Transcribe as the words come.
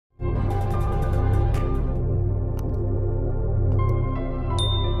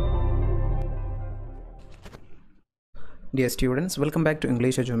Dear students, welcome back to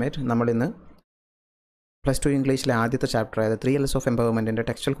English Educate. നമ്മൾ ഇന്ന് +2 ഇംഗ്ലീഷിലെ ആദ്യത്തെ ചാപ്റ്റർ ആയത് 3 L's of Empowermentൻ്റെ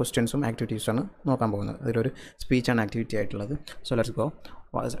ടെക്സ്റ്റൽ ക്വസ്റ്റ്യൻസും ആക്ടിവിറ്റീസാണ് നോക്കാൻ പോകുന്നത്. അതിലൊരു സ്പീച്ചാണ് ആക്ടിവിറ്റി ആയിട്ടുള്ളത്. So let's go.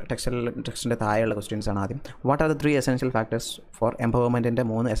 ടെക്സ്റ്റിൻ്റെ താഴെയുള്ള ക്വസ്റ്റ്യൻസ് ആണ് ആദ്യം. What are the 3 essential factors four എംപവർമെൻറ്റിൻ്റെ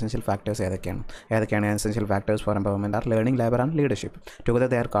 3 essential factors ഏതൊക്കെയാണ് essential factors four empowerment? Are learning, labour and leadership. Together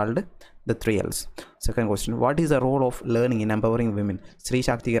they are called the 3 L's. Second question, what is the role of learning in empowering women? സ്ത്രീ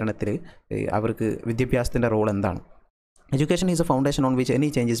ശാക്തീകരണത്തിൽ അവർക്ക് വിദ്യാഭ്യാസത്തിൻ്റെ role എന്താണ്? Education is a foundation on which any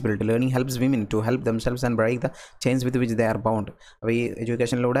change is built. Learning helps women to help themselves and break the chains with which they are bound. അപ്പോൾ ഈ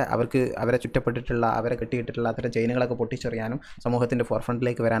എഡ്യൂക്കേഷനിലൂടെ അവരെ ചുറ്റപ്പെട്ടിട്ടുള്ള അവരെ കെട്ടിയിട്ടിട്ടുള്ള അത്തരം ചെയിനുകളൊക്കെ പൊട്ടിച്ചെറിയാനും സമൂഹത്തിൻ്റെ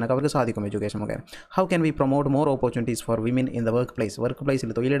ഫോർഫ്രണ്ടിലേക്ക് വരാനൊക്കെ അവർക്ക് സാധിക്കും എഡ്യൂക്കേഷൻ മുഖേന. How can we promote more opportunities for women in the work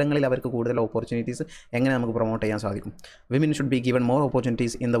പ്ലേസിൽ തൊഴിലിടങ്ങളിൽ അവർക്ക് കൂടുതൽ ഓപ്പർച്യൂണിറ്റീസ് എങ്ങനെ നമുക്ക് പ്രൊമോട്ട് ചെയ്യാൻ സാധിക്കും? Women should be given more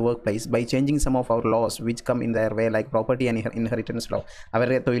opportunities in the work place by changing some of our loss which come in their way like property and inheritance law.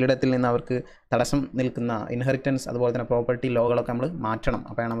 അവരുടെ തൊഴിലിടത്തിൽ നിന്ന് അവർക്ക് തടസ്സം നിൽക്കുന്ന ഇൻഹെറിറ്റൻസ് അതുപോലെ തന്നെ പ്രോപ്പർട്ടി ലോകളൊക്കെ നമ്മൾ മാറ്റണം.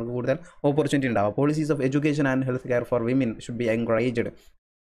 അപ്പോഴാണ് നമുക്ക് കൂടുതൽ ഓപ്പർച്യൂണിറ്റി ഉണ്ടാവുക. Policies of education and health care for women should be encouraged.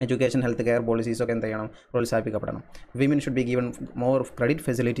 Education health care പോളിസീസൊക്കെ എന്ത് ചെയ്യണം? പ്രോത്സാഹിപ്പിക്കപ്പെടണം. Women should be given more credit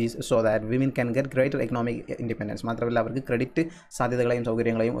facilities so that women can get greater economic independence. മാത്രമല്ല അവർക്ക് ക്രെഡിറ്റ് സാധ്യതകളെയും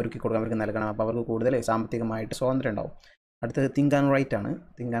സൗകര്യങ്ങളെയും ഒരുക്കി കൊടുക്കാൻ അവർക്ക് നൽകണം. അപ്പോൾ അവർക്ക് കൂടുതൽ സാമ്പത്തികമായിട്ട് സ്വാതന്ത്ര്യം ഉണ്ടാവും. അടുത്തത് തിങ്ക് ആൻഡ് റൈറ്റ് ആണ്.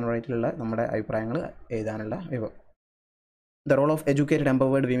 തിങ്ക് ആൻഡ് റൈറ്റിലുള്ള നമ്മുടെ അഭിപ്രായങ്ങൾ എഴുതാനുള്ള വിഭവം. The role of educated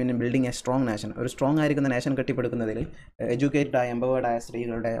empowered women in building a strong nation. ഒരു സ്ട്രോങ് ആയിരിക്കുന്ന നേഷൻ കെട്ടിപ്പടുക്കുന്നതിൽ എഡ്യൂക്കേറ്റഡ് ആയ എംപവേർഡ് ആയ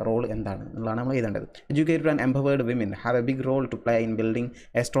സ്ത്രീകളുടെ റോൾ എന്താണ് എന്നുള്ളതാണ് നമ്മൾ എഴുതേണ്ടത്. Educated and empowered women have A big role to play in building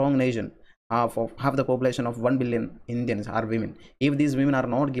A strong nation. Half the population of 1 billion Indians are women. If these women are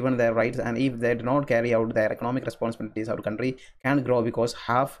not given their rights and if they do not carry out their economic responsibilities, our country can't grow because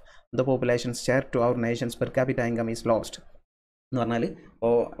half the population's share to our nation's per capita income is lost. എന്ന് പറഞ്ഞാൽ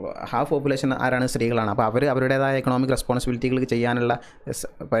ഇപ്പോൾ half population ആരാണ്? സ്ത്രീകളാണ്. അപ്പോൾ അവരുടേതായ economic റെസ്പോൺസിബിലിറ്റികൾ ചെയ്യാനുള്ള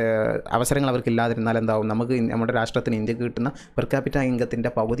അവസരങ്ങൾ അവർക്ക് ഇല്ലാതിരുന്നാൽ എന്താവും? നമുക്ക് നമ്മുടെ രാഷ്ട്രത്തിന് ഇന്ത്യക്ക് കിട്ടുന്ന പെർ ക്യാപിറ്റ ഇൻകത്തിൻ്റെ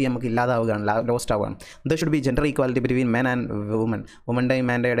പകുതി നമുക്ക് ഇല്ലാതാവുകയാണ്, ലോസ്റ്റ് ആവുകയാണ്. The should be gender equality between men and woman. വുമൻ്റെയും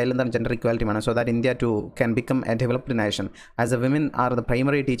മാൻ്റെ ഇടയിൽ എന്താണ് ജെൻഡർ ഈക്വാലിറ്റി വേണം. So that India to can become A developed nation. As A women are the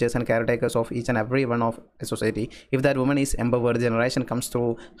primary teachers and care takers of each and every one of A society. If that woman is empowered, generation comes through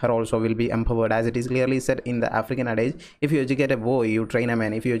her also will be empowered. As it is clearly Z in the African അഡേജ്, if you educate A boy you train a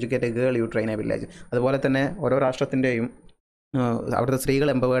man, if you educate A girl you train A village. അതുപോലെ തന്നെ ഓരോ രാഷ്ട്രത്തിൻ്റെയും അവിടുത്തെ സ്ത്രീകൾ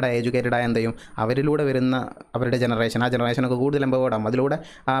എംപവേർഡായി എഡ്യൂക്കേറ്റഡായ എന്ത് ചെയ്യും? അവരിലൂടെ വരുന്ന അവരുടെ ജനറേഷൻ, ആ ജനറേഷനൊക്കെ കൂടുതൽ എംപവേർഡ് ആകും. അതിലൂടെ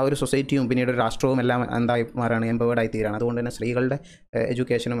ആ ഒരു സൊസൈറ്റിയും പിന്നീട് ഒരു രാഷ്ട്രവും എല്ലാം എന്തായി മാറാണ്? എംപവേർഡായി തീരാണ്. അതുകൊണ്ട് തന്നെ സ്ത്രീകളുടെ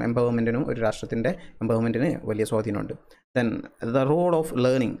എഡ്യൂക്കേഷനും എംപവർമെൻറ്റിനും ഒരു രാഷ്ട്രത്തിൻ്റെ എംപവർമെൻറ്റിന് വലിയ സ്വാധീനമുണ്ട്. Then the role of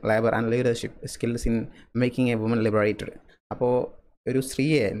learning, labour and leadership skills in making A woman liberated. അപ്പോൾ ഒരു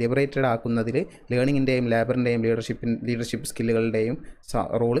സ്ത്രീയെ ലിബറേറ്റഡ് ആക്കുന്നതിൽ ലേണിങ്ങിൻ്റെയും ലേബറിൻ്റെയും ലീഡർഷിപ്പ് സ്കില്ലുകളുടെയും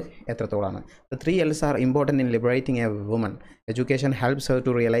റോള് എത്രത്തോളമാണ്? The 3 L's are important in liberating A woman. Education helps her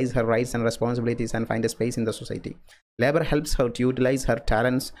to realize her rights and responsibilities and find a space in the society. Labor helps her to utilize her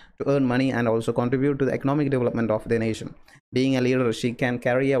talents to earn money and also contribute to the economic development of the nation. Being a leader, she can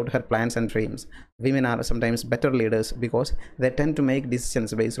carry out her plans and dreams. Women are sometimes better leaders because they tend to make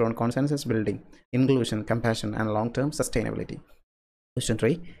decisions based on consensus building, inclusion, compassion, and long-term sustainability. Question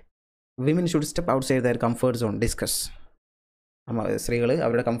 3. Women should step outside their comfort zone. Discuss. സ്ത്രീകൾ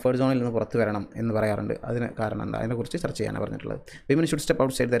അവരുടെ comfort സോണിൽ നിന്ന് പുറത്ത് വരണം എന്ന് പറയാറുണ്ട്. അതിന് കാരണം എന്താ? അതിനെക്കുറിച്ച് ചർച്ച ചെയ്യാനാണ് പറഞ്ഞിട്ടുള്ളത്. Women should step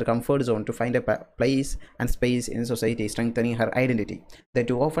out side there comfort zone to find A place and space in society, strengthening Har identity. They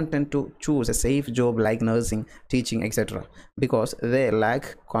too often tend to choose a safe job like nursing, teaching, etc. because they lack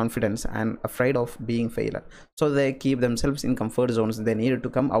confidence and afraid of being failure. So they keep themselves in comfort zones. They need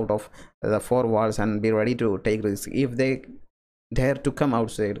to come out of the four walls and be ready to take risks. If they dare to come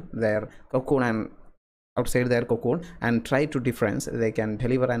outside their cocoon and try to difference, they can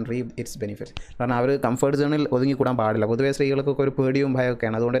deliver and reap its benefits. കാരണം അവർ comfort സോണിൽ ഒതുങ്ങിക്കൂടാൻ പാടില്ല. പൊതുവേ സ്ത്രീകൾക്കൊക്കെ ഒരു പേടിയും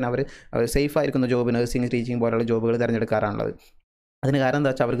ഭയമൊക്കെയാണ്. അതുകൊണ്ട് തന്നെ അവർ safe ആയിരിക്കുന്ന job, nursing, teaching പോലുള്ള ജോബുകൾ തിരഞ്ഞെടുക്കാറാണുള്ളത്. അതിന് കാരണം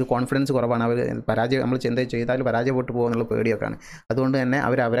എന്താ വെച്ചാൽ അവർക്ക് കോൺഫിഡൻസ് കുറവാണ്. അവർ നമ്മൾ ചിന്ത ചെയ്താൽ പരാജയപ്പെട്ടു പോകുന്നുള്ള പേടിയൊക്കെയാണ്. അതുകൊണ്ട് തന്നെ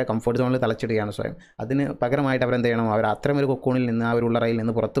അവരെ കംഫർട്ട് സോണിൽ തളച്ചിടുകയാണ് സ്വയം. അതിന് പകരമായിട്ട് അവരെന്ത് ചെയ്യണം? അവർ അത്തരമൊരു കൊക്കൂണിൽ നിന്ന്, ആ ഒരു ഉള്ളറയിൽ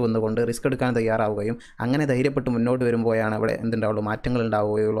നിന്ന് പുറത്ത് വന്നുകൊണ്ട് റിസ്ക് എടുക്കാൻ തയ്യാറാവുകയും അങ്ങനെ ധൈര്യപ്പെട്ട് മുന്നോട്ട് വരുമ്പോഴാണ് അവിടെ എന്തുണ്ടാവുള്ളൂ? മാറ്റങ്ങൾ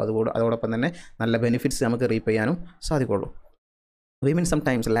ഉണ്ടാവുകയുള്ളൂ. അതോടൊപ്പം തന്നെ നല്ല ബെനിഫിറ്റ്സ് നമുക്ക് റീപ്പ് ചെയ്യാനും സാധിക്കുള്ളൂ. Women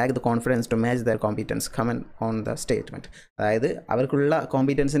sometimes lack the confidence to match their competence. Comment on the statement. അതായത് അവർക്കുള്ള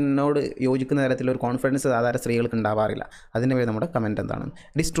കോമ്പീറ്റൻസിനോട് യോജിക്കുന്ന തരത്തിലൊരു കോൺഫിഡൻസ് സാധാരണ സ്ത്രീകൾക്ക് ഉണ്ടാവാറില്ല. അതിന് വേണ്ടി നമ്മുടെ കമൻറ്റ് എന്താണ്?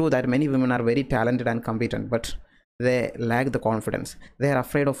 It is true that many women are very talented and competent but they lack the confidence. They are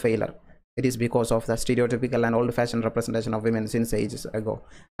afraid of failure. It is because of the stereotypical and old-fashioned representation of women since ages ago,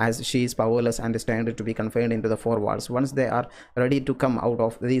 as she is powerless and destined to be confined into the four walls. Once they are ready to come out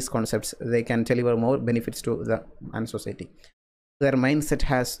of these concepts, they can deliver more benefits to the and society. Their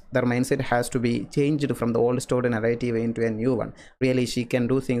mindset has to be changed from the old story narrative into a new one. Really, she can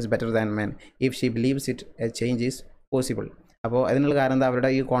do things better than men. If she believes it, a change is possible. അപ്പോൾ അതിനുള്ള കാരണം എന്താ, അവരുടെ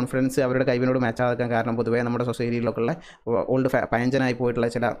ഈ confidence അവരുടെ കഴിവിനോട് match ആക്കാൻ കാരണം പൊതുവേ നമ്മുടെ സൊസൈറ്റിയിലൊക്കെ ഉള്ള പഴഞ്ചനായി പോയിട്ടുള്ള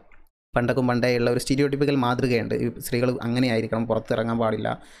ചില പണ്ടേ ഉള്ള ഒരു സ്റ്റീരിയോട്ടിപ്പിക്കൽ മാതൃകയുണ്ട്. ഈ സ്ത്രീകൾ അങ്ങനെ ആയിരിക്കണം, പുറത്തിറങ്ങാൻ പാടില്ല,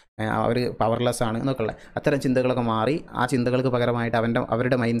 അവർ പവർലെസ് ആണ് എന്നൊക്കെയുള്ള അത്തരം ചിന്തകളൊക്കെ മാറി ആ ചിന്തകൾക്ക് പകരമായിട്ട്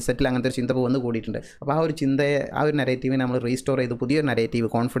അവരുടെ മൈൻഡ് സെറ്റിൽ അങ്ങനത്തെ ഒരു ചിന്ത വന്നു കൂടിയിട്ടുണ്ട്. അപ്പോൾ ആ ഒരു ചിന്തയെ, ആ ഒരു നെഗറ്റീവിനെ നമ്മൾ റീസ്റ്റോർ ചെയ്ത് പുതിയൊരു നെഗറ്റീവ്,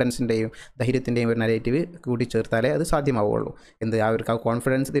 കോൺഫിഡൻസിൻ്റെയും ധൈര്യത്തിൻ്റെയും ഒരു നെഗറ്റീവ് കൂട്ടിച്ചേർത്താലേ അത് സാധ്യമാവുള്ളൂ. അവർക്ക് ആ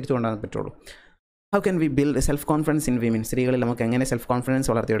കോൺഫിഡൻസ് തിരിച്ചു കൊണ്ടുവരാൻ പറ്റുള്ളൂ. How can we build self-confidence in women? സ്ത്രീകളിൽ നമുക്ക് എങ്ങനെ സെൽഫ് കോൺഫിഡൻസ്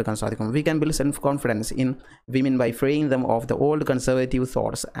വളർത്തിയെടുക്കാൻ സാധിക്കും? We can build self-confidence in women by freeing them of the old conservative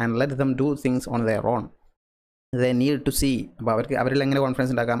thoughts and let them do things on their own. They need to see. അപ്പോൾ അവരിൽ എങ്ങനെ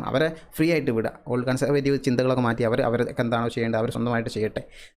confidence ഉണ്ടാക്കാം? അവരെ ഫ്രീ ആയിട്ട് വിടുക. ഓൾഡ് കൺസർവേറ്റീവ് ചിന്തകളൊക്കെ മാറ്റി അവർക്ക് എന്താണോ ചെയ്യേണ്ടത് അവർ സ്വന്തമായിട്ട് ചെയ്യട്ടെ.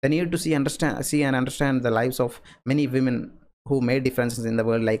 They need to see and understand the lives of many women who made differences in the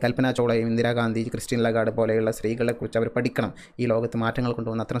world, like Kalpana ചൗളയും Indira Gandhi, Christine Lagarde പോലെയുള്ള സ്ത്രീകളെക്കുറിച്ച് അവർ പഠിക്കണം. ഈ ലോകത്ത് മാറ്റങ്ങൾ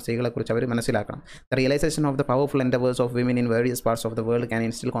കൊണ്ടുവന്ന അത്തരം സ്ത്രീകളെക്കുറിച്ച് അവർ മനസ്സിലാക്കണം. The realization of the powerful endeavors of women in various parts of the world can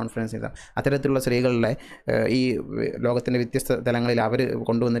instill confidence in them. അത്തരത്തിലുള്ള സ്ത്രീകളുടെ ഈ ലോകത്തിൻ്റെ വ്യത്യസ്ത തലങ്ങളിൽ അവർ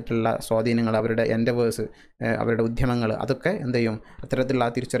കൊണ്ടുവന്നിട്ടുള്ള സ്വാധീനങ്ങൾ, അവരുടെ എൻഡവേഴ്സ്, അവരുടെ ഉദ്യമങ്ങൾ, അതൊക്കെ എന്ത് ചെയ്യും,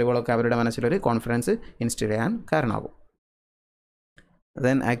 അത്തരത്തിലുള്ള ആ തിരിച്ചറിവുകളൊക്കെ അവരുടെ മനസ്സിലൊരു കോൺഫിഡൻസ് ഇൻസ്റ്റിൽ ചെയ്യാൻ കാരണമാകും.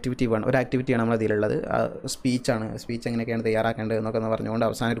 ദെൻ ആക്ടിവിറ്റി 1, ഒരു ആക്ടിവിറ്റിയാണ് നമ്മളതിലുള്ളത്. സ്പീച്ചാണ്. സ്പീച്ച് എങ്ങനെയൊക്കെയാണ് തയ്യാറാക്കേണ്ടത് എന്നൊക്കെ പറഞ്ഞുകൊണ്ട്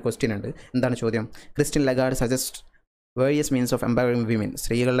അവസാനം ഒരു ക്വസ്റ്റ്യൻ ഉണ്ട്. എന്താണ് ചോദ്യം? Christine Lagarde suggest various means of empowering women.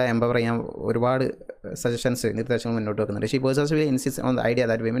 സ്ത്രീകളെ എംപവർ ചെയ്യാൻ ഒരുപാട് നിർദ്ദേശങ്ങൾ മുന്നോട്ട് വെക്കുന്നുണ്ട്. She personally insist on the idea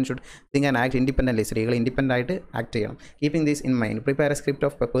that women should think and act independently. സ്ത്രീകൾ ഇൻഡിപെൻഡൻ്റ് ആയിട്ട് ആക്ട് ചെയ്യണം. Keeping this in mind, prepare A script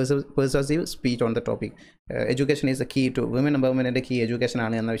of പെർസസീവ് speech on the topic. Education is the key to women എംപവർമെൻറ്റിൻ്റെ key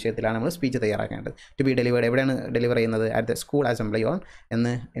എഡ്യൂക്കേഷനാണ് എന്ന വിഷയത്തിലാണ് നമ്മൾ speech തയ്യാറാക്കേണ്ടത്. To B delivered, എവിടെയാണ് deliver ചെയ്യുന്നത്? At the school assembly on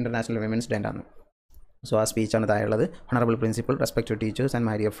എന്ന് international women's day ആണ്. So ആ സ്പീച്ചാണ് താഴെയുള്ളത്. Honorable Principal, respected teachers and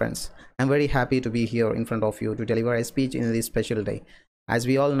my dear friends, I am very happy to be here in front of you to deliver a speech in this special day. As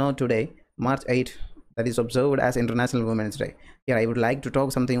we all know today, March 8, that is observed as International Women's Day. Here I would like to talk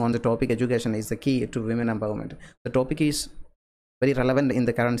something on the topic education is the key to women empowerment. The topic is very relevant in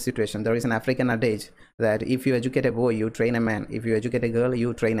the current situation. There is an African adage that if you educate a boy, you train a man. If you educate a girl, you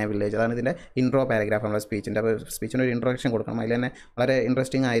train a village. അതാണ് ഇതിൻ്റെ intro paragraph. നമ്മുടെ സ്പീച്ചിൻ്റെ ഒരു introduction കൊടുക്കണം. അതിൽ തന്നെ വളരെ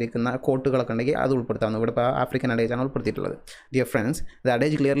interesting ആയിരിക്കുന്ന കോട്ടുകളൊക്കെ ഉണ്ടെങ്കിൽ അത് ഉൾപ്പെടുത്താവുന്നു. ഇവിടെ ഇപ്പോൾ ആഫ്രിക്കൻ അഡേജാണ് ഉൾപ്പെടുത്തിയിട്ടുള്ളത്. Dear friends, the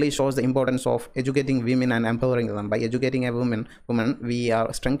adage clearly shows the importance of educating women and empowering them. By educating a woman, we are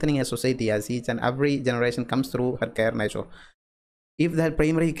strengthening a society as each and every generation comes through her care nature. If that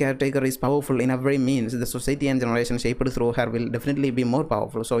primary caretaker is powerful in every means, the society and generation shaped through her will definitely be more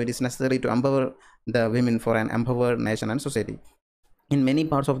powerful. So it is necessary to empower the women for an empowered nation and society. In many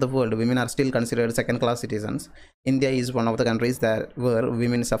parts of the world, women are still considered second-class citizens. India is one of the countries where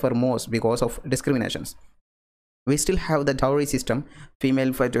women suffer most because of discriminations. We still have the dowry system.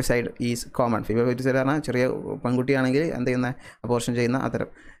 Female feticide is common. Female feticide ആണ് ചെറിയ പെൺകുട്ടിയാണെങ്കിൽ എന്ത് ചെയ്യുന്ന abortion ചെയ്യുന്ന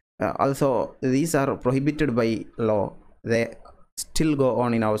അത്തരം. Also, these are prohibited by law. They still go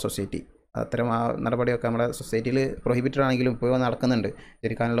on in our society. അത്തരം ആ നടപടിയൊക്കെ നമ്മുടെ സൊസൈറ്റിയിൽ പ്രൊഹിബിറ്റഡ് ആണെങ്കിലും ഇപ്പോൾ നടക്കുന്നുണ്ട്.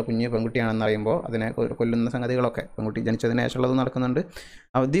 ജനിക്കാനുള്ള കുഞ്ഞ് പെൺകുട്ടിയാണെന്ന് അറിയുമ്പോൾ അതിനെ കൊല്ലുന്ന സംഗതികളൊക്കെ പെൺകുട്ടി ജനിച്ചതിന് ശേഷമുള്ളത് നടക്കുന്നുണ്ട്.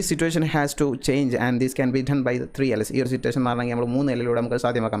 This situation has to change and this can be done by 3 L's. ഈ ഒരു സിറ്റുവേഷൻ മാറണമെങ്കിൽ നമ്മൾ 3 L'iലൂടെ നമുക്ക്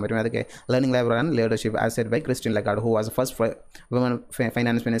സാധ്യമാക്കാൻ പറ്റും. അതൊക്കെ learning, labour and leadership, as Z by Christine Lagarde, who was first woman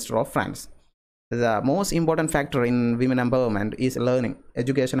finance minister of France. The most important factor in women empowerment is learning.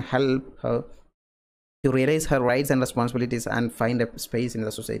 Education help her to realize her rights and responsibilities and find a space in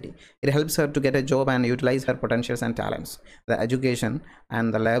the society. It helps her to get a job and utilize her potentials and talents. The education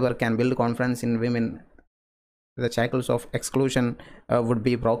and the labor can build confidence in women. The shackles of exclusion would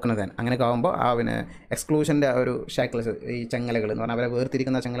be broken then. അങ്ങനെയൊക്കെ ആകുമ്പോൾ പിന്നെ എക്സ്ക്ലൂഷൻ്റെ ഒരു shackles, ഈ ചങ്ങലകൾ എന്ന് പറഞ്ഞാൽ അവരെ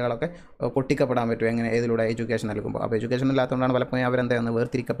വേർതിരിക്കുന്ന ചങ്ങലകളൊക്കെ പൊട്ടിക്കപ്പെടാൻ പറ്റും. എങ്ങനെ? ഏതിലൂടെ? എഡ്യൂക്കേഷൻ നൽകുമ്പോൾ. അപ്പോൾ എഡ്യൂക്കേഷൻ ഇല്ലാത്തതുകൊണ്ടാണ് പലപ്പോഴും അവരെന്താണെന്ന്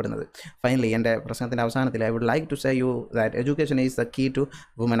വേർതിരിക്കപ്പെടുന്നത്. ഫൈനലി എൻ്റെ പ്രസംഗത്തിൻ്റെ അവസാനത്തിൽ I would like to say you that education is the key to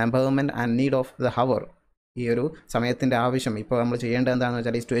women empowerment and need of the hour. ഈ ഒരു സമയത്തിൻ്റെ ആവശ്യം ഇപ്പോൾ നമ്മൾ ചെയ്യേണ്ടത് എന്താണെന്ന്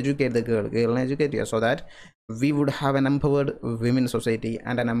വെച്ചാൽ is to educate the girlനെ educate ചെയ്യുക, so that we would have an empowered women society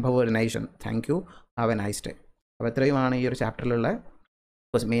and an empowered nation. Thank you. Have a nice day. അപ്പോൾ ഇത്രയുമാണ് ഈ ഒരു ചാപ്റ്ററിലുള്ള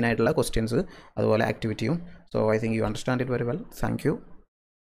മെയിനായിട്ടുള്ള ക്വസ്റ്റ്യൻസ്, അതുപോലെ ആക്ടിവിറ്റിയും. So I think you understand it very well. Thank you.